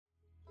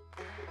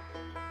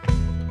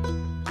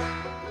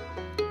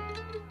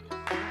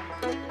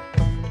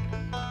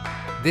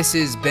This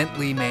is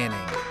Bentley Manning.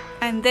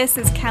 And this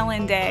is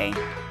Kellen Day.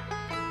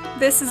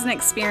 This is an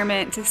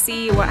experiment to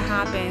see what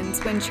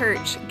happens when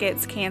church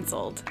gets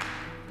canceled.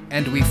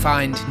 And we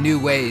find new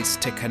ways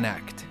to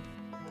connect.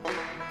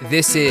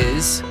 This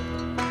is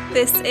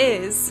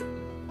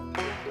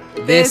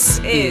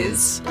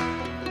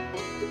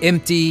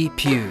Empty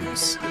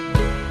Pews.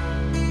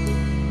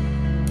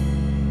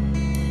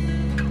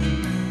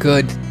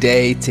 Good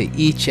day to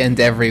each and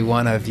every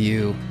one of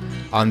you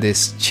on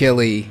this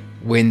chilly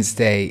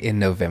Wednesday in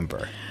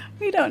November.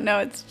 We don't know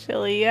it's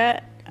chilly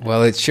yet.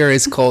 Well, it sure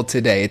is cold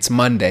today. It's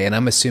Monday, and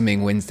I'm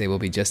assuming Wednesday will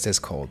be just as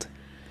cold.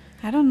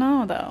 I don't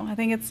know, though. I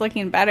think it's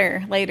looking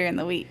better later in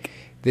the week.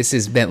 This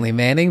is Bentley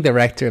Manning, the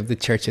rector of the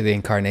Church of the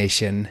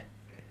Incarnation.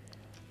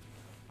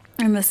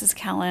 And this is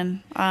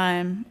Kellen.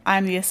 I'm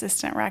the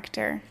assistant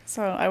rector,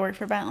 so I work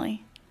for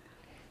Bentley.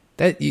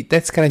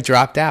 That's kind of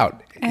dropped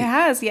out. It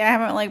has, yeah. I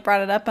haven't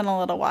brought it up in a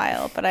little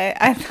while, but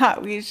I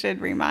thought we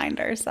should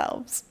remind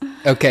ourselves.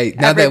 Okay,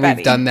 now that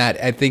we've done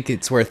that, I think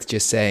it's worth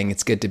just saying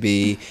it's good to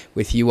be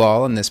with you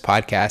all on this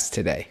podcast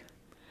today.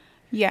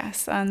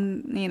 Yes,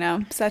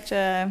 on, such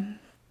a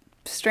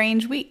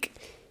strange week.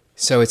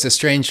 So it's a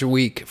strange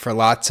week for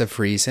lots of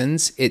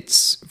reasons.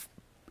 It's,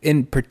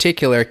 in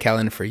particular,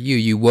 Kellen, for you,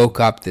 you woke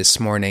up this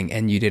morning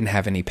and you didn't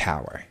have any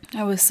power.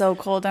 It was so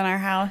cold in our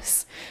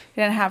house.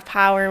 We didn't have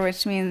power,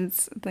 which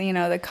means,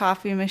 the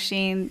coffee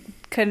machine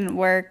couldn't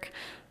work.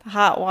 The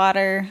hot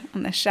water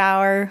in the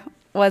shower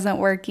wasn't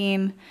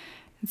working.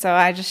 And so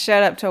I just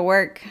showed up to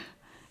work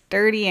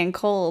dirty and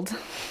cold.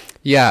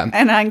 Yeah.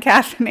 And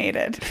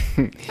uncaffeinated.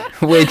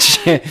 Which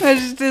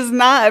is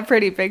not a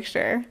pretty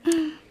picture.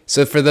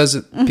 So for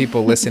those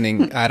people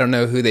listening, I don't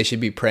know who they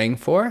should be praying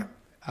for,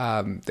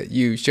 that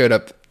you showed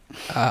up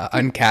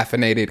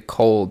uncaffeinated,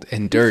 cold,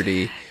 and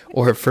dirty.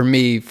 Or for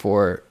me,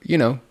 for,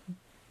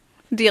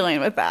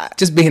 dealing with that.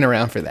 Just being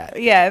around for that.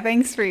 Yeah,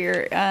 thanks for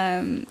your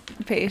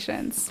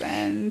patience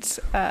and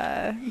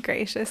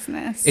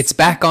graciousness. It's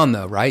back on,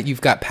 though, right?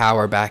 You've got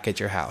power back at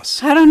your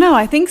house. I don't know.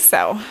 I think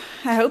so.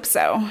 I hope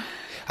so.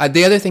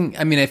 The other thing,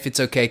 if it's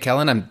okay,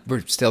 Kellen,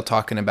 we're still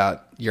talking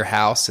about your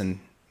house and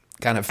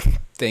kind of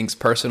things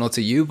personal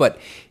to you, but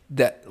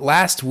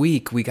last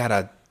week we got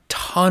a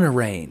ton of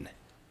rain.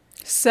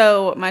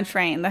 So much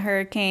rain. The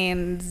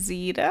Hurricane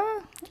Zeta?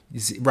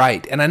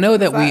 Right. And I know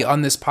that we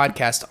on this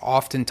podcast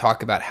often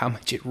talk about how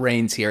much it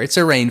rains here. It's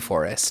a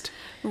rainforest.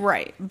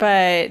 Right.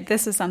 But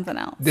this is something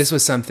else. This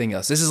was something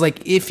else. This is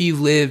like if you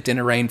lived in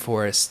a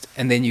rainforest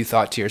and then you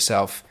thought to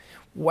yourself,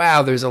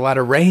 wow, there's a lot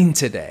of rain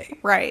today.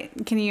 Right.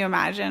 Can you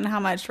imagine how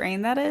much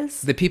rain that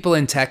is? The people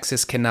in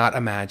Texas cannot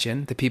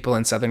imagine. The people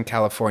in Southern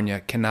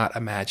California cannot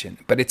imagine.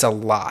 But it's a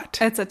lot.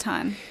 It's a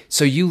ton.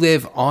 So you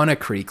live on a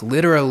creek.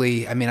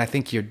 Literally, I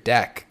think your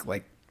deck,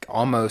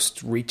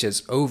 almost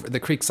reaches over. The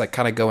creek's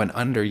kind of going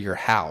under your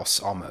house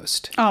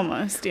almost.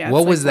 Almost, yeah.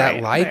 What was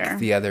that like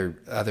the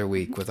other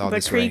week with all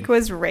this rain? The creek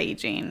was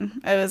raging.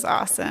 It was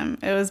awesome.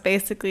 It was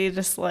basically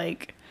just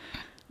looked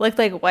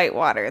like white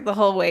water the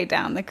whole way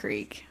down the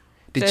creek.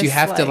 Did you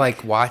have to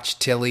watch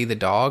Tilly the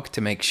dog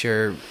to make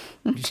sure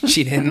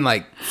she didn't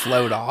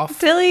float off?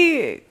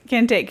 Tilly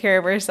can take care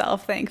of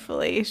herself,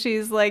 thankfully.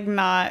 She's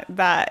not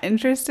that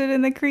interested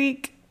in the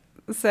creek.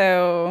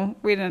 So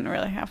we didn't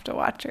really have to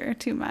watch her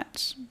too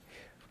much.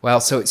 Well,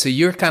 so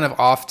you're kind of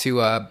off to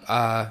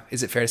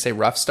is it fair to say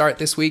rough start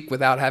this week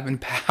without having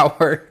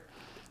power?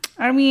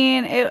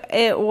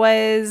 It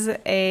was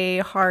a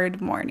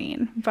hard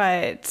morning,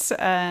 but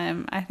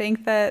I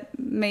think that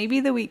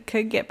maybe the week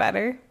could get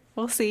better.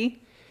 We'll see.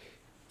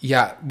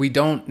 Yeah, we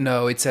don't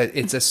know. It's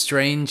a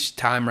strange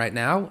time right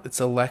now. It's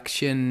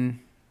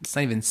election. It's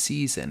not even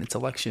season. It's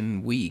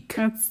election week.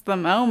 It's the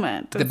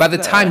moment. By the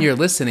time you're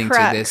listening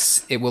to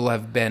this, it will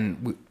have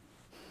been,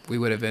 we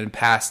would have been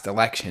past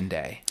election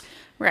day.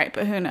 Right,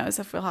 but who knows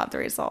if we'll have the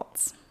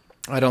results.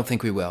 I don't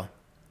think we will.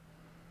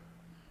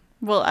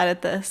 We'll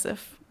edit this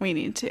if we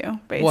need to,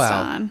 based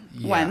on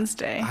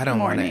Wednesday I don't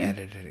want to morning.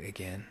 edit it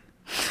again.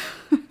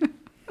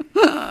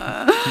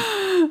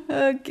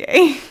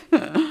 Okay.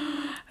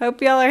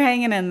 Hope y'all are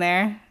hanging in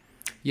there.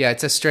 Yeah,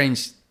 it's a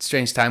strange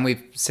time.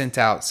 We've sent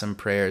out some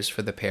prayers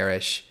for the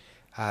parish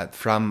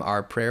from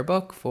our prayer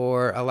book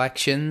for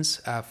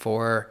elections,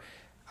 for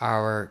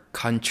our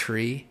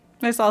country.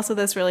 There's also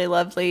this really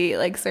lovely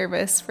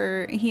service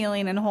for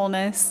healing and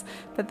wholeness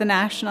that the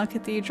National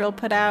Cathedral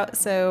put out.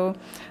 So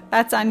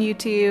that's on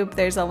YouTube.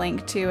 There's a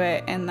link to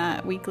it in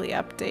that weekly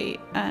update.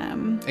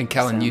 And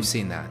Kellen, you've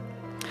seen that?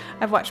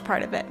 I've watched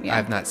part of it, yeah.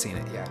 I've not seen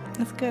it yet.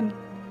 That's good.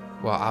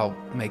 Well, I'll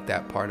make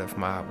that part of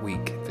my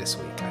week this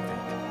week, I think.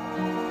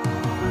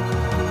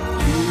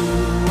 You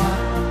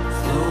are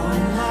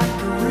flowing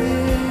like a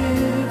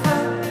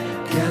river,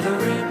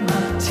 gathering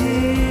my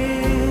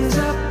tears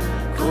up,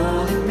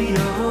 calling me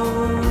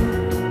home.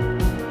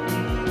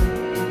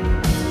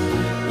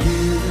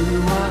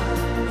 You are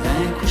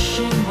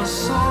vanquishing my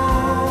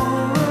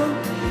sorrow,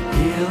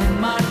 healing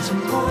my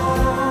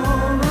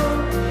tomorrow,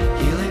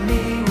 healing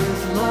me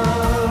with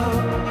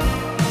love.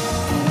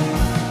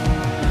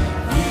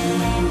 You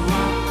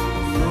are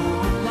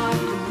flowing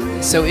like a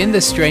river. So in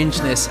the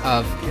strangeness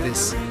of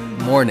this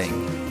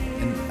morning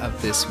and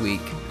of this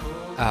week,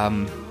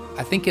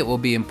 I think it will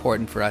be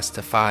important for us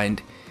to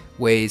find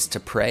ways to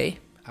pray,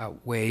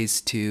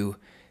 ways to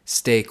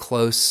stay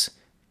close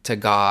to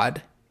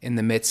God in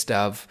the midst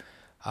of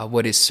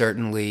what is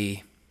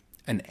certainly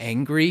an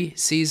angry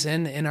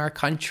season in our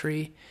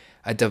country,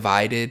 a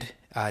divided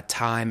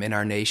time in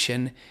our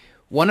nation.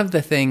 One of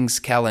the things,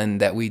 Kellen,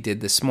 that we did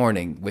this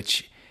morning,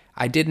 which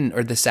I didn't,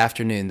 or this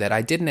afternoon, that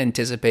I didn't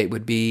anticipate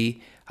would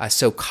be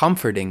so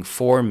comforting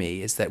for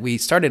me, is that we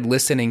started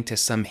listening to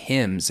some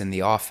hymns in the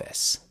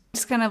office.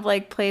 Just kind of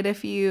like played a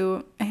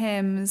few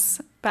hymns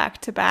back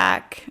to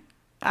back.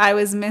 I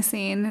was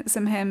missing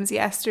some hymns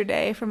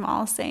yesterday from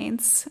All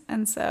Saints,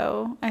 and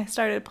so I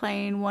started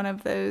playing one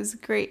of those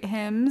great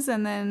hymns,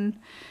 and then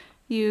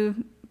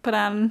you put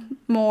on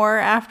more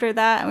after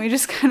that, and we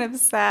just kind of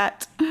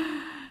sat,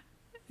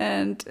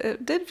 and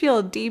it did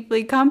feel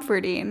deeply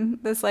comforting,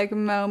 this like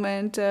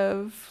moment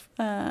of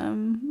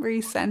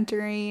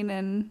recentering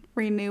and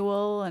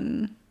renewal,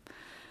 and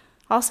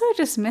also I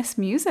just miss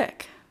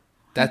music.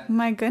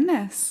 My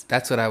goodness.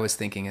 That's what I was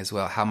thinking as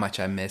well, how much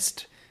I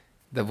missed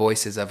the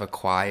voices of a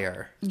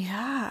choir.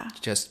 Yeah.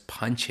 Just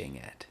punching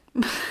it.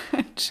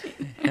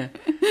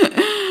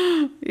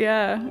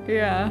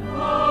 Yeah.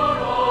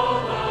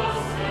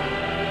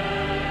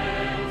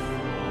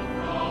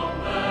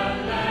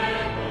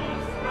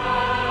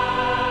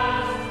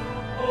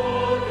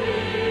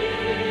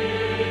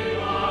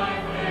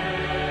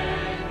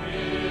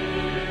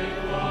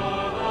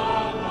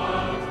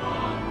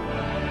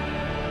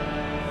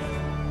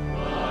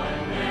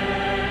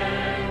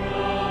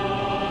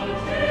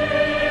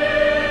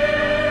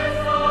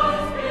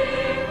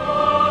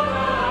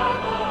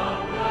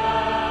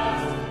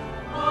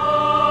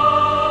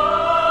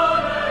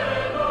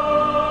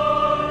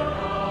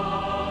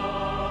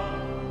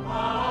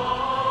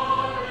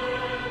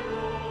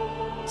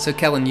 So,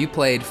 Kellen, you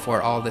played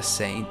For All the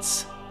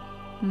Saints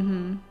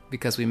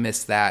because we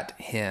missed that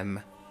hymn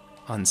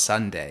on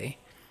Sunday.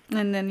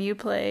 And then you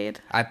played.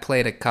 I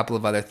played a couple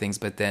of other things,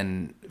 but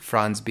then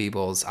Franz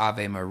Biebel's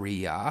Ave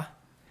Maria.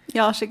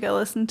 Y'all should go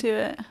listen to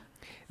it.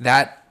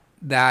 That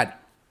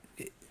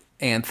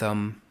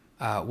anthem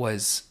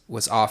was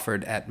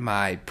offered at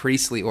my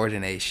priestly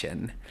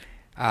ordination.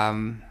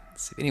 So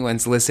if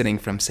anyone's listening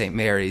from St.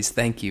 Mary's,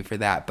 thank you for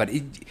that.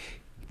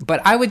 But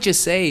I would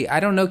just say, I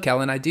don't know,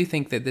 Kellen, I do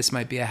think that this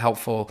might be a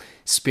helpful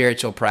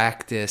spiritual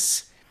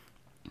practice,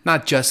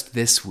 not just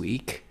this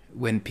week,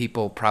 when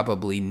people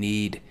probably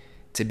need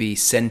to be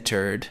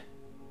centered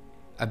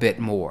a bit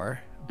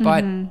more.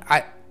 But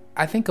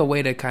I think a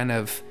way to kind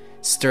of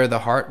stir the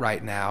heart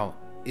right now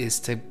is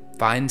to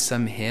find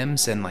some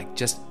hymns and like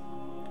just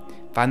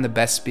find the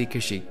best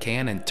speakers you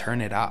can and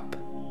turn it up.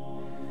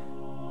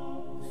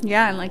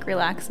 Yeah, and like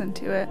relax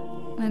into it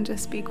and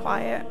just be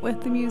quiet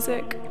with the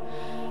music.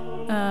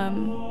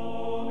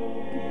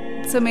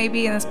 So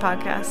maybe in this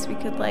podcast we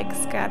could like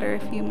scatter a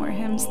few more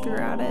hymns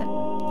throughout it.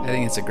 I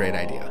think it's a great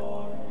idea.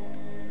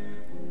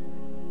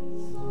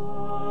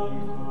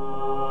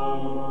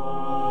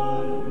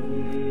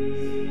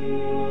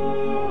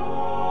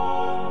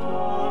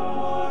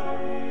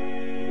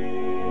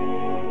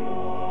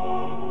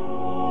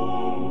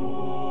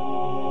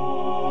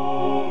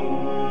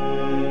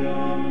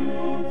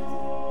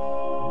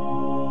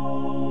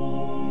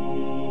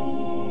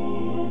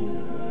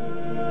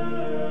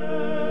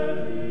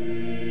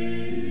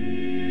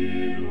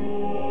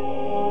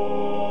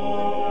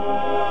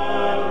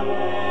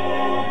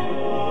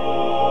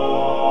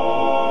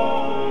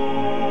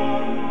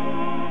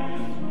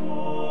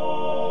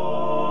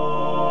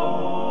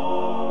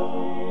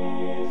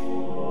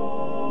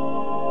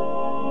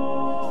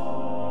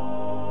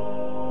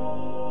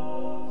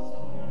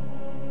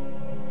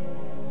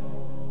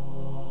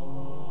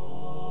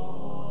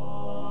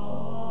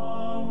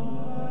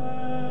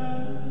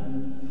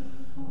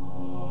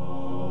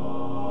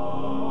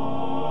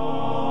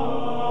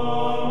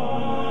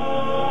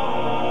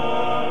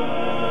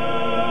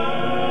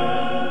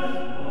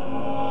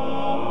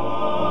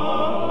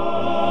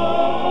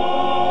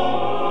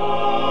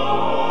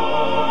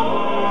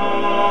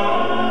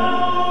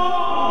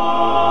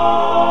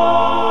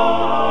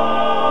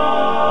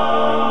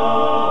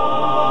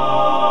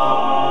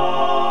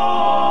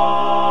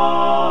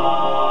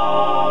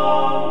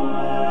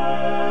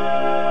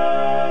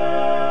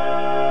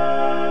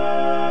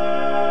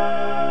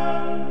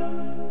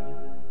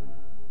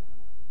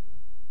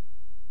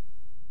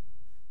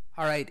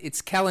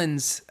 It's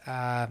Kellen's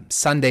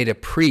Sunday to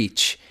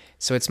preach,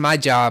 so it's my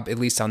job, at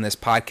least on this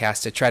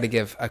podcast, to try to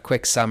give a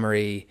quick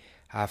summary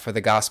for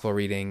the gospel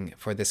reading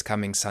for this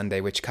coming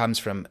Sunday, which comes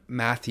from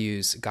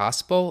Matthew's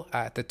Gospel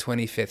at the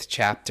 25th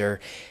chapter.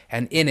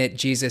 And in it,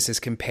 Jesus is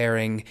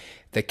comparing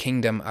the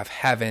kingdom of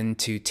heaven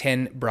to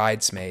 10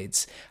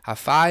 bridesmaids,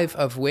 5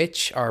 of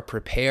which are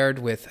prepared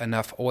with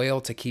enough oil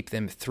to keep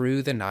them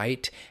through the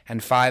night,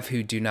 and 5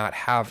 who do not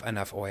have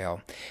enough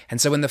oil.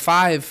 And so when the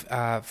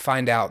 5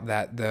 find out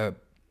that the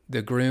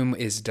groom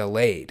is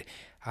delayed,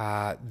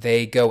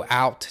 they go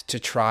out to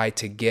try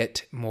to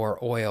get more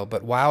oil.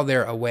 But while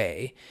they're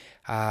away,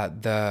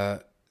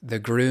 the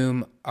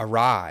groom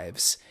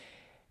arrives.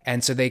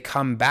 And so they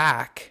come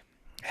back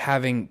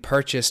having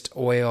purchased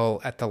oil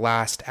at the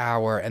last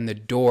hour, and the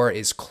door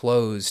is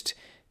closed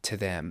to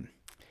them.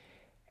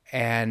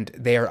 And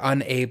they are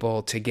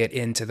unable to get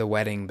into the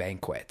wedding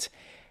banquet.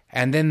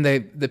 And then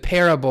the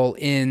parable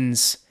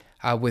ends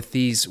with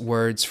these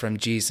words from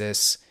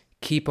Jesus,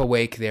 "Keep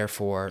awake,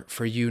 therefore,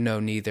 for you know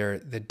neither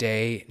the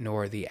day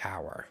nor the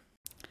hour."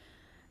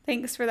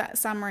 Thanks for that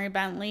summary,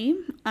 Bentley.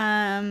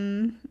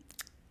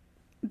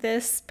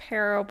 This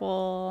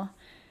parable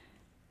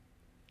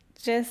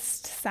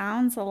just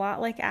sounds a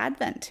lot like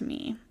Advent to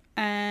me.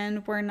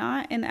 And we're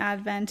not in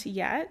Advent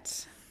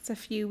yet. It's a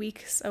few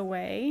weeks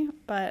away,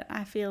 but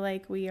I feel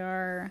like we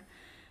are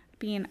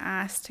being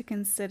asked to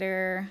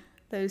consider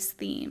those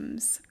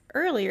themes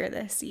earlier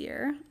this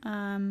year,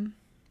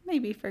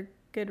 maybe for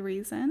good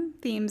reason.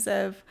 Themes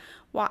of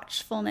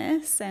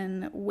watchfulness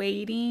and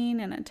waiting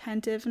and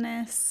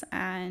attentiveness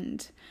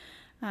and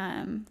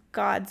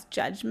God's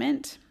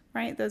judgment,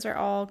 right? Those are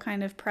all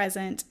kind of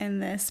present in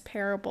this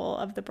parable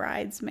of the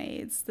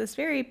bridesmaids, this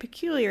very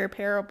peculiar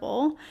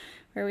parable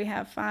where we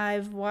have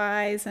 5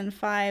 wise and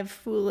 5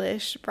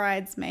 foolish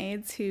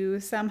bridesmaids who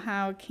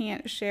somehow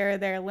can't share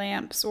their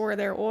lamps or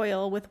their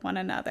oil with one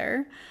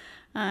another.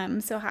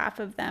 So half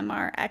of them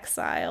are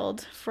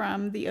exiled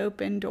from the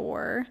open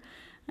door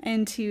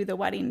into the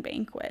wedding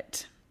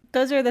banquet.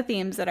 Those are the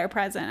themes that are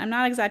present. I'm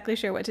not exactly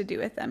sure what to do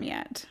with them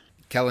yet.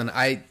 Kellen,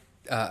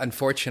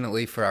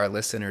 unfortunately for our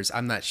listeners,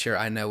 I'm not sure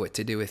I know what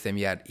to do with them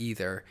yet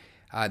either.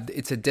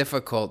 It's a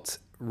difficult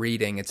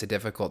reading. It's a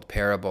difficult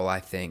parable, I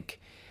think.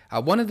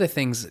 One of the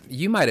things,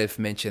 you might have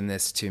mentioned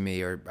this to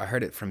me, or I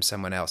heard it from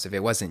someone else. If it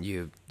wasn't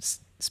you,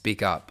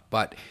 speak up.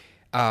 But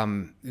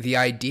the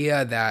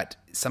idea that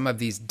some of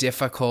these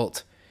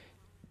difficult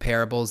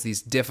parables,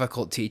 these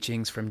difficult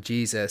teachings from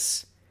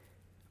Jesus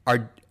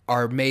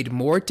are made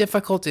more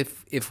difficult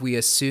if we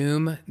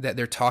assume that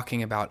they're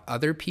talking about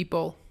other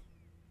people.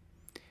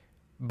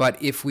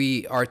 But if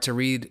we are to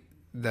read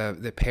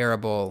the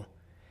parable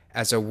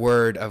as a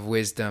word of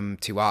wisdom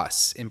to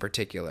us in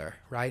particular,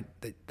 right?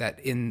 That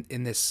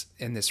in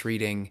this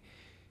reading,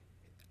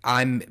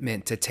 I'm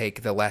meant to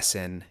take the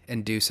lesson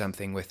and do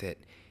something with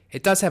it.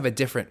 It does have a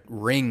different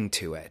ring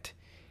to it.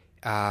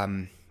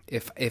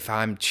 If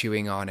I'm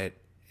chewing on it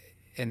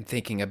and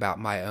thinking about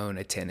my own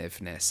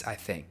attentiveness, I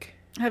think.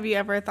 Have you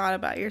ever thought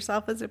about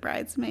yourself as a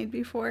bridesmaid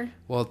before?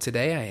 Well,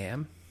 today I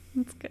am.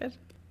 That's good.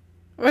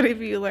 What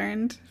have you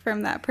learned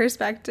from that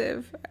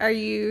perspective? Are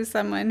you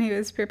someone who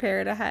has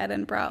prepared ahead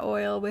and brought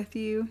oil with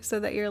you so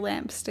that your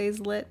lamp stays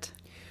lit?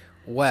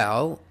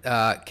 Well,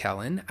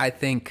 Kellen, I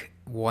think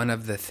one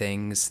of the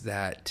things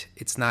that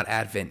it's not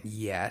Advent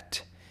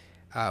yet,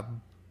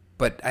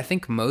 but I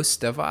think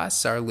most of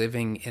us are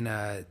living in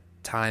a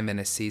time and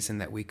a season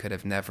that we could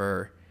have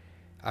never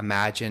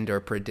imagined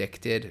or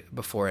predicted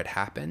before it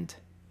happened.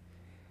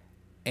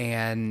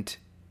 And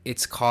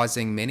it's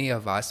causing many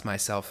of us,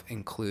 myself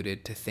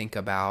included, to think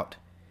about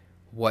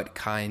what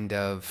kind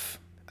of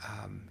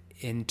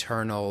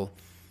internal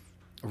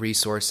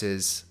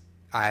resources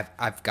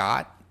I've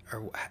got,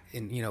 or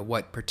in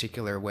what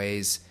particular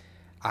ways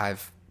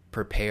I've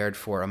prepared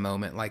for a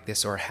moment like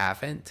this or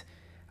haven't.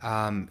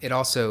 It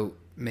also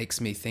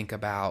makes me think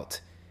about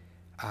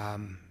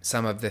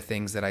some of the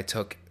things that I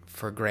took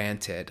for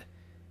granted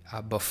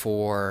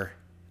before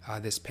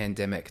this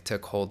pandemic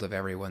took hold of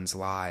everyone's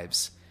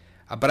lives.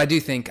 But I do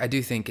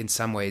think in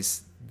some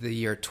ways the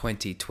year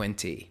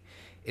 2020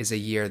 is a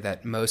year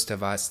that most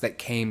of us, that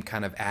came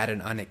kind of at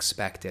an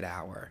unexpected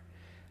hour.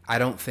 I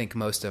don't think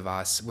most of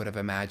us would have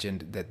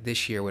imagined that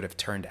this year would have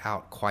turned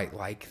out quite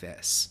like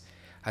this.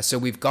 So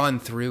we've gone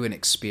through an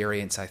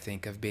experience, I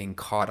think, of being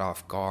caught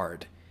off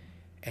guard.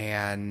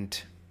 And,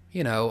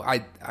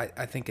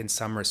 I think in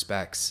some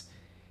respects,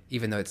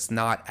 even though it's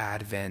not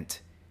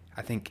Advent,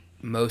 I think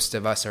most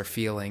of us are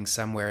feeling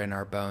somewhere in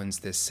our bones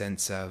this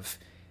sense of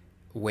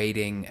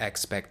waiting,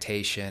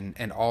 expectation,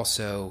 and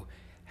also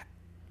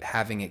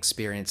having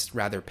experienced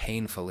rather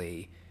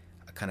painfully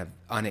kind of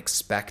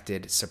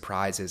unexpected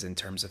surprises in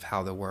terms of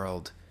how the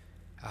world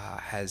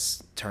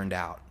has turned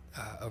out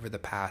over the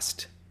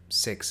past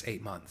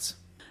 6-8 months.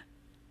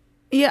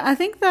 Yeah, I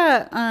think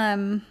that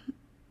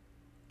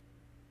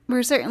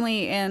we're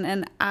certainly in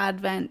an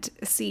Advent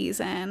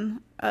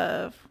season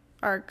of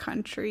our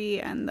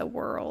country and the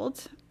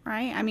world,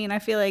 right? I mean, I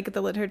feel like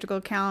the liturgical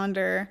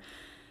calendar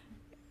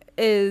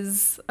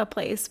is a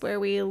place where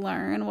we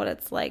learn what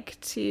it's like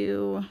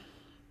to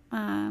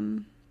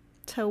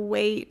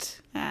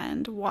wait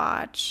and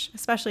watch,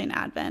 especially in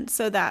Advent,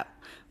 so that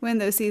when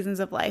those seasons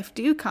of life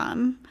do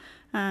come,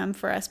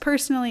 for us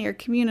personally or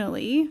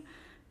communally,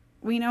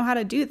 we know how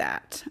to do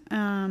that.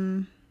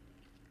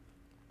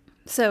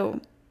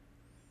 So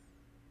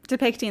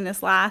depicting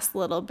this last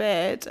little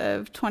bit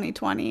of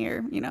 2020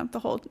 or, the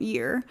whole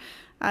year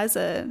as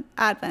a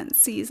Advent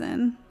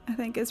season, I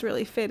think is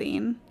really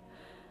fitting.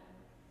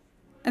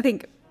 I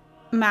think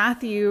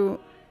Matthew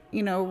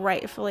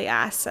rightfully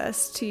asks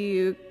us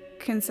to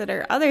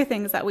consider other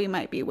things that we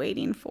might be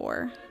waiting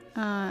for.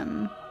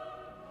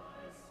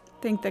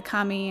 Think the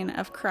coming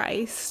of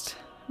Christ,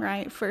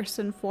 right? First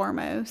and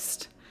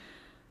foremost.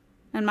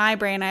 In my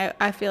brain,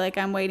 I feel like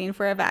I'm waiting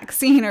for a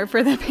vaccine or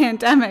for the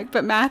pandemic,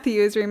 but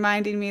Matthew is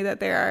reminding me that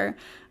there are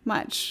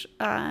much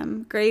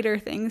greater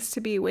things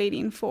to be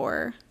waiting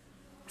for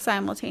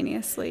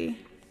simultaneously.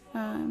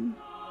 I'm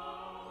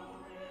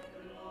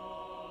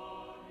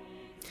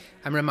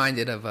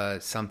reminded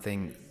of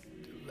something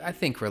I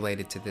think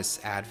related to this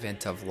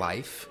advent of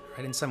life,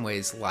 right? In some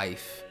ways,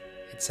 life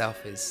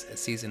itself is a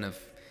season of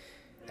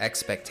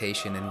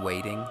expectation and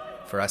waiting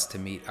for us to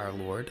meet our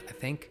Lord, I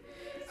think.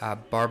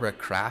 Barbara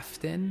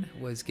Crafton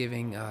was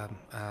giving a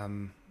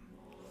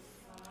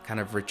kind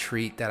of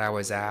retreat that I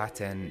was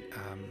at, and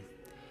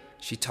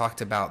she talked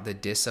about the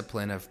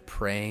discipline of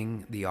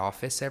praying the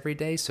office every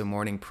day, so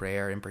morning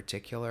prayer in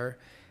particular,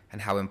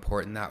 and how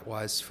important that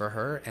was for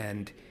her,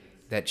 and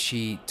that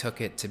she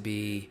took it to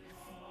be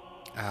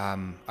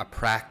a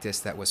practice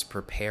that was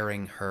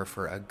preparing her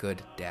for a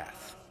good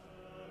death.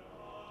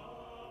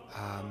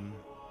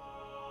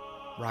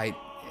 Right?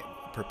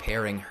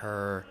 Preparing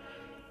her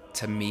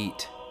to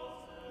meet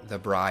the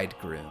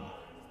bridegroom.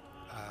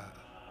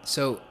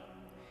 So,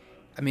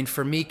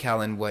 for me,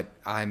 Kellen,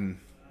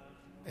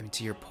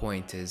 to your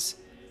point is,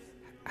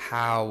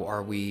 how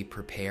are we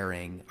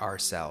preparing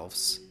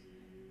ourselves?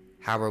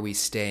 How are we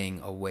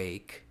staying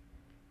awake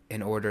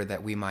in order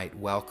that we might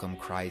welcome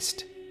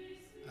Christ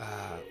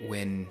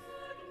when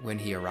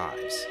he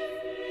arrives?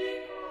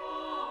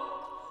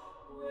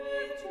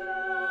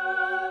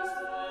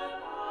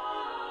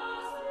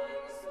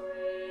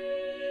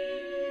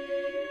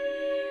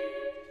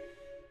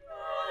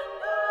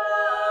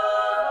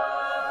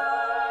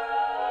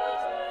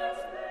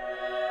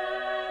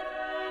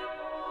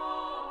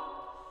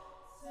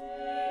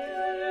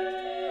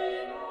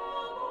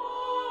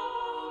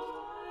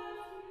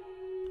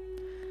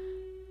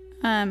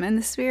 In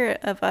the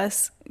spirit of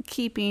us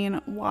keeping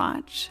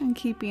watch and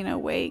keeping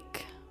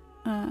awake,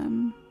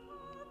 I'm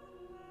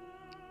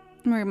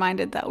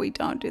reminded that we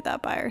don't do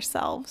that by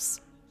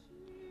ourselves.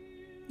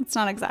 It's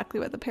not exactly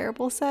what the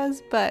parable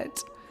says,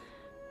 but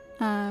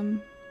I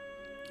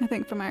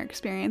think from our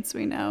experience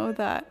we know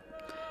that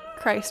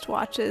Christ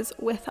watches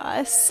with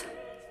us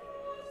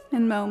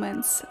in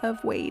moments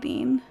of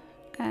waiting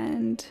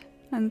and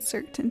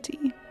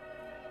uncertainty.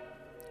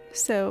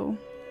 So,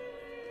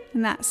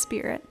 in that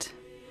spirit,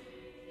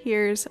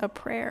 here's a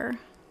prayer.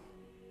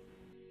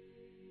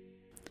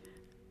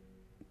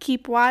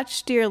 Keep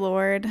watch, dear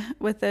Lord,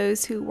 with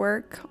those who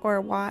work or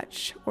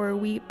watch or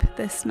weep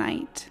this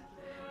night,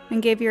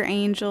 and give your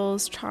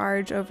angels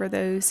charge over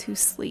those who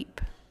sleep.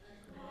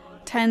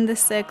 Tend the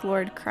sick,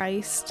 Lord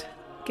Christ.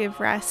 Give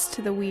rest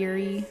to the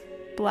weary.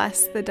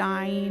 Bless the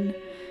dying.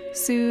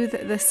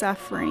 Soothe the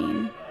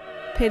suffering.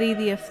 Pity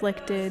the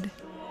afflicted.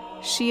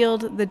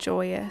 Shield the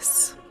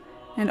joyous.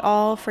 And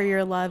all for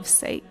your love's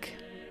sake.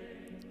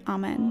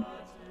 Amen.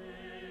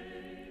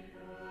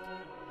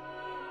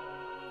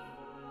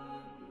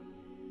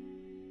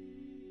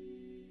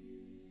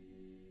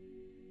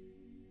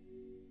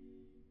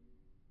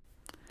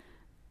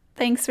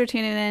 Thanks for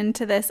tuning in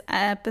to this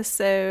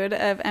episode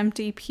of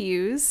Empty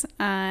Pews.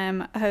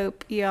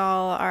 Hope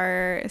y'all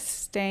are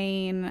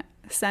staying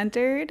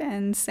centered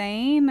and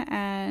sane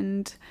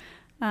and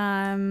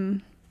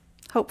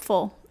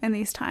hopeful in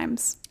these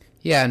times.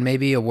 Yeah, and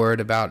maybe a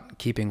word about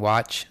keeping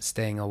watch,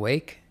 staying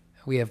awake.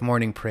 We have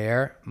morning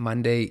prayer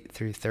Monday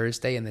through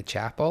Thursday in the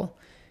chapel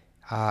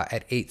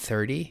at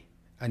 8:30,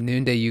 a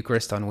noonday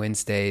Eucharist on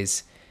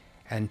Wednesdays,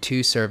 and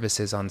 2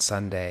 services on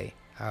Sunday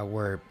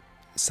where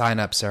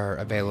sign-ups are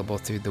available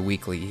through the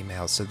weekly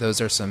emails. So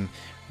those are some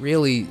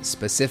really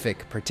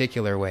specific,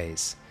 particular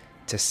ways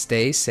to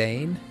stay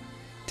sane,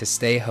 to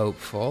stay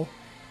hopeful,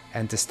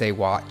 and to stay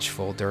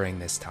watchful during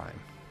this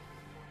time.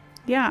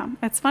 Yeah,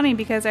 it's funny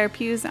because our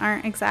pews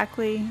aren't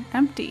exactly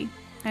empty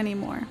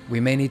anymore. We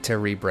may need to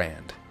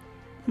rebrand.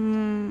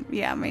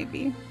 Yeah,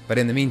 maybe. But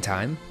in the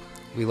meantime,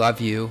 we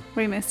love you.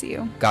 We miss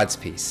you. God's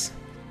peace.